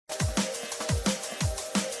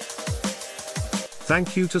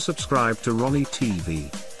Thank you to subscribe to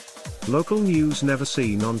RONYTV. Local news never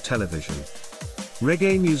seen on television.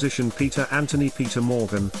 Reggae musician Peetah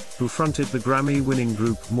Morgan, who fronted the Grammy-winning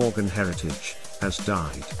group Morgan Heritage, has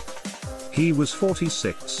died. He was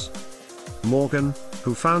 46. Morgan,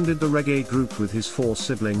 who founded the reggae group with his 4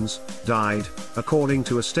 siblings, died, according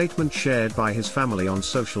to a statement shared by his family on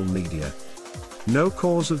social media. No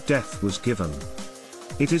cause of death was given.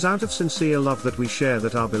 It is out of sincere love that we share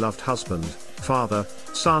that our beloved husband, father,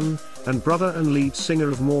 son, and brother and lead singer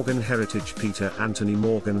of Morgan Heritage Peetah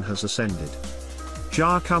Morgan has ascended.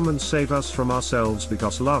 Jah come and save us from ourselves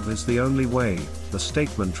because love is the only way, the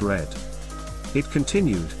statement read. It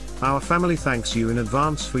continued, our family thanks you in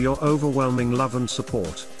advance for your overwhelming love and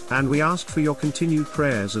support, and we ask for your continued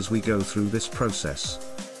prayers as we go through this process.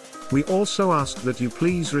 We also ask that you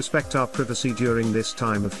please respect our privacy during this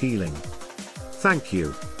time of healing. Thank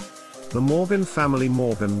you. The Morgan family.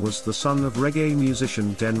 Morgan was the son of reggae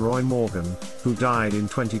musician Denroy Morgan, who died in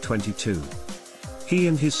 2022. He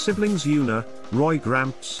and his siblings Una, Roy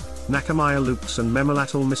Gramps, Nakamaya Lukes and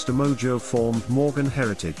Memolatal Mr. Mojo formed Morgan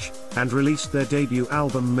Heritage, and released their debut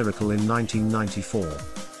album Miracle in 1994.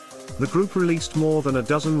 The group released more than a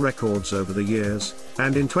dozen records over the years,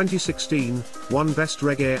 and in 2016, won Best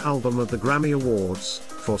Reggae Album at the Grammy Awards,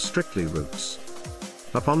 for Strictly Roots.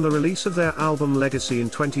 Upon the release of their album Legacy in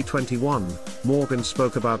 2021, Morgan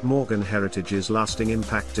spoke about Morgan Heritage's lasting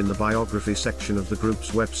impact in the biography section of the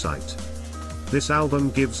group's website. This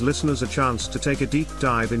album gives listeners a chance to take a deep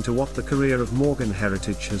dive into what the career of Morgan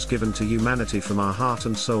Heritage has given to humanity from our heart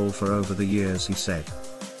and soul for over the years, he said.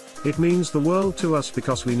 It means the world to us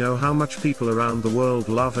because we know how much people around the world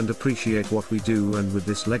love and appreciate what we do, and with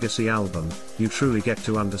this Legacy album, you truly get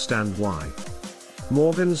to understand why.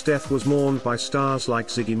 Morgan's death was mourned by stars like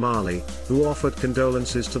Ziggy Marley, who offered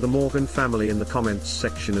condolences to the Morgan family in the comments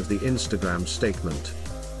section of the Instagram statement.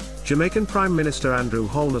 Jamaican Prime Minister Andrew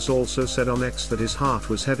Holness also said on X that his heart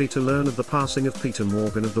was heavy to learn of the passing of Peetah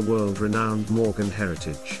Morgan of the world-renowned Morgan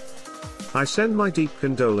Heritage. I send my deep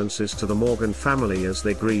condolences to the Morgan family as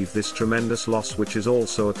they grieve this tremendous loss, which is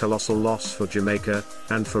also a colossal loss for Jamaica,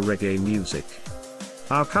 and for reggae music.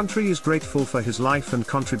 Our country is grateful for his life and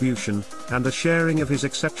contribution, and the sharing of his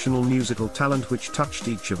exceptional musical talent which touched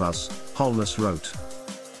each of us, Holness wrote.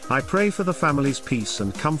 I pray for the family's peace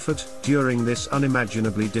and comfort during this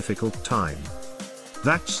unimaginably difficult time.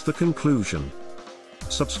 That's the conclusion.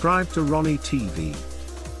 Subscribe to RONYTV.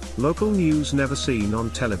 Local news never seen on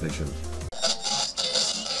television.